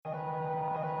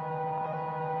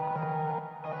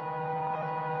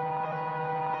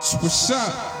What's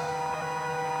up?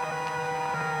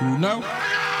 You know? You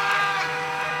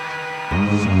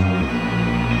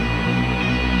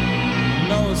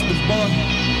know it's the boy.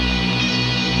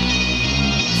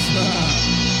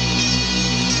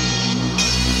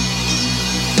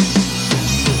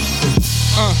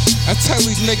 I tell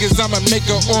these niggas I'ma make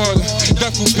an order.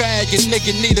 Duffel bag and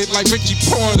nigga need it like Richie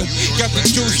Porter. Got the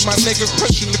juice, my niggas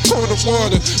pushing the quarter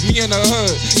water. Me in the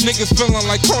hood, niggas feeling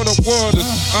like quarter waters.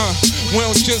 We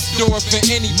don't just do it for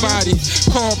anybody.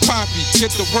 Call Poppy,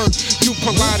 get to work, do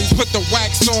Pilates, put the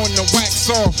wax on, the wax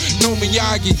off. No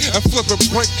Miyagi, I flip a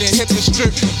brick and hit the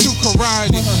strip, do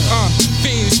karate.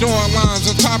 Fiends doing lines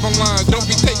on top of lines. Don't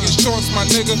be taking shorts, my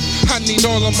nigga. I need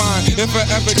all of mine. If I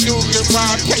ever do get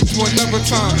robbed, catch you another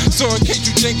time. So in case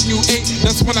you think you 8,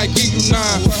 that's when I give you 9.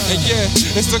 And yeah,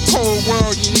 it's a cold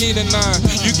world, you need a 9.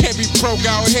 You can't be broke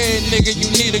out here, nigga, you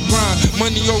need a grind.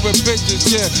 Money over bitches,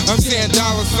 yeah, I'm saying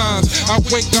dollar signs. I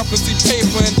wake up and see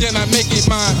paper and then I make it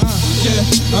mine. Yeah,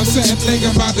 I'm saying think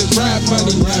about this rap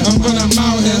money. When I'm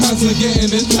out here hustling, getting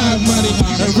this trap money.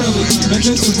 And really, and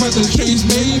this is what the streets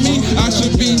made me. I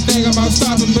should be thinking about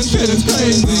stopping, but shit is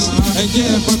crazy. And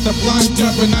yeah, but the block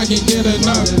jumping, I can get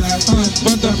enough.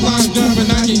 But the block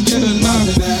jumping, I can get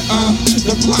enough.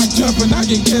 The block jumping, I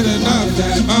can get enough.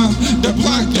 The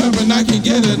block jumping, I can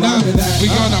get enough. We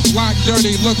on a block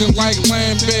dirty, looking like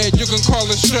land bed. You can call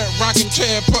it strip, rocking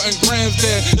chair, putting grams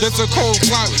there. This a cold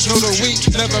block, know the weak,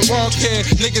 never walk here.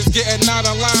 Niggas getting out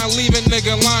of line, leaving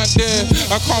nigga line there.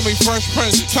 I call me Fresh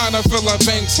Prince, trying to fill a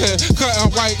bank's head.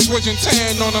 Cutting white, switching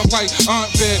tan on them like Aunt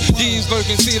Bed. These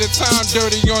lurking, see the time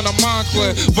dirty on the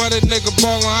Montclair. But a nigga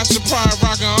ballin', I should probably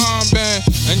rock an armband.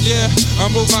 And yeah, I'm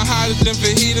moving hotter than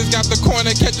fajitas. Got the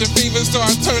corner catching fever, so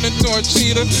I turn into a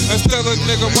cheetah. And still a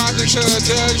nigga watching till the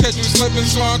dead catch you slipping,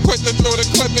 so I'm quick to throw the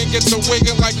clip and get the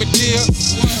wiggin' like Medea.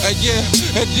 And yeah,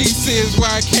 and DC is where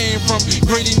I came from.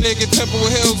 Gritty nigga, Temple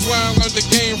Hills where I learned the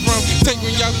game from. Take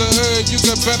me out the hood, you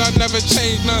can bet I never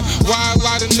change none. Why a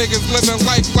lot of niggas living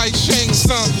life like Shane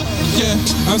Sun. Yeah,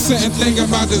 I'm sitting thinking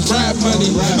about this rap money.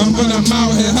 When I'm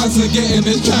out here hustling, getting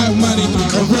this trap money.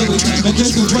 And really, and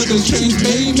this is what the streets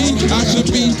made me. I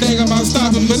should be thinking about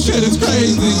stopping, but shit is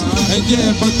crazy. And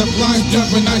yeah, but the block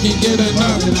jumping, I can get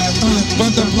enough.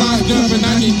 But the block jumping,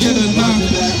 I can get enough.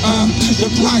 The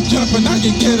block jumping, I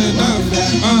can get enough.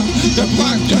 The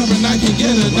block jumping, I can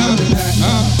get enough.